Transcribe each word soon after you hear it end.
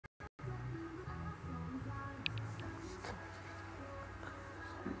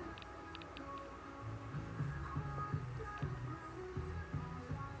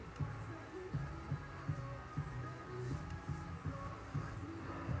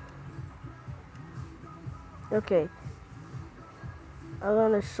Okay, I'm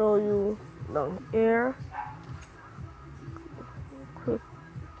gonna show you down here.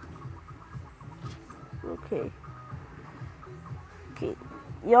 Okay, okay.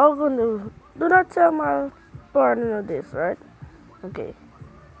 Y'all gonna do not tell my partner this, right? Okay,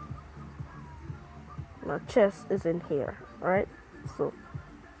 my chest is in here, right? So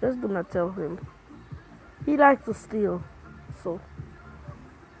just do not tell him. He likes to steal, so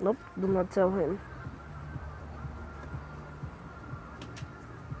nope, do not tell him.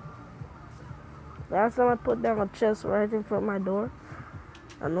 Last time I put down a chest right in front of my door,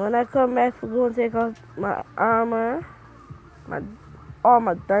 and when I come back to go and take out my armor, my all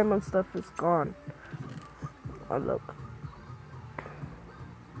my diamond stuff is gone. Oh look,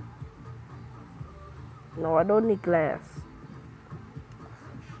 no, I don't need glass.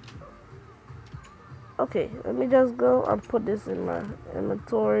 Okay, let me just go and put this in my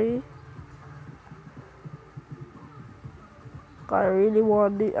inventory. I really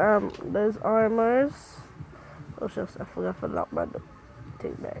want those armors. Oh shucks, I forgot to lock my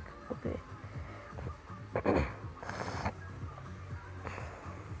take back. Okay.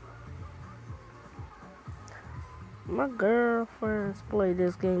 My girlfriend's play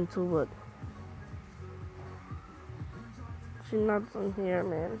this game too, but she's not in here,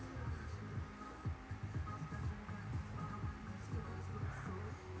 man.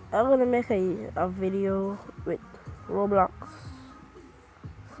 I'm gonna make a video with Roblox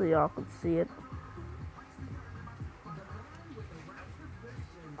so y'all can see it.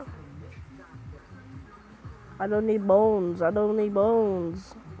 I don't need bones. I don't need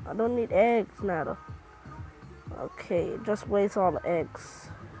bones. I don't need eggs, nada. Okay, just waste all the eggs.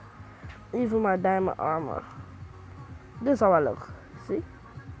 Even my diamond armor. This is how I look. See?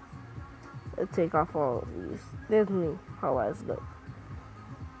 Let's take off all of these. There's me, how I look.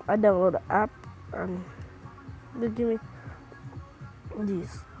 I download the app and they give me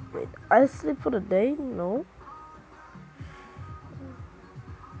these. Wait, I sleep for the day? No.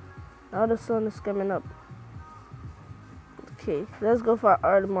 Now the sun is coming up. Okay, let's go for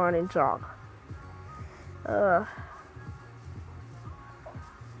our early morning jog.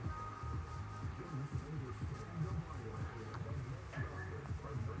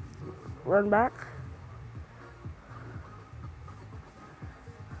 Run back.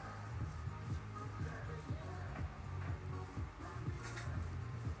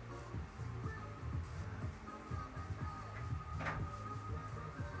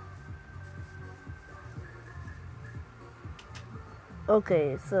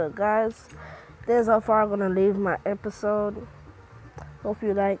 Okay, so guys, this is how far I'm gonna leave my episode. Hope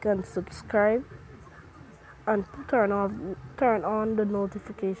you like and subscribe and turn on the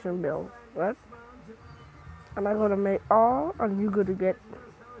notification bell, right? And I'm gonna make all and you're gonna get,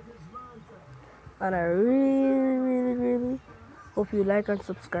 and I really hope you like and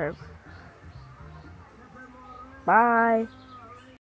subscribe. Bye.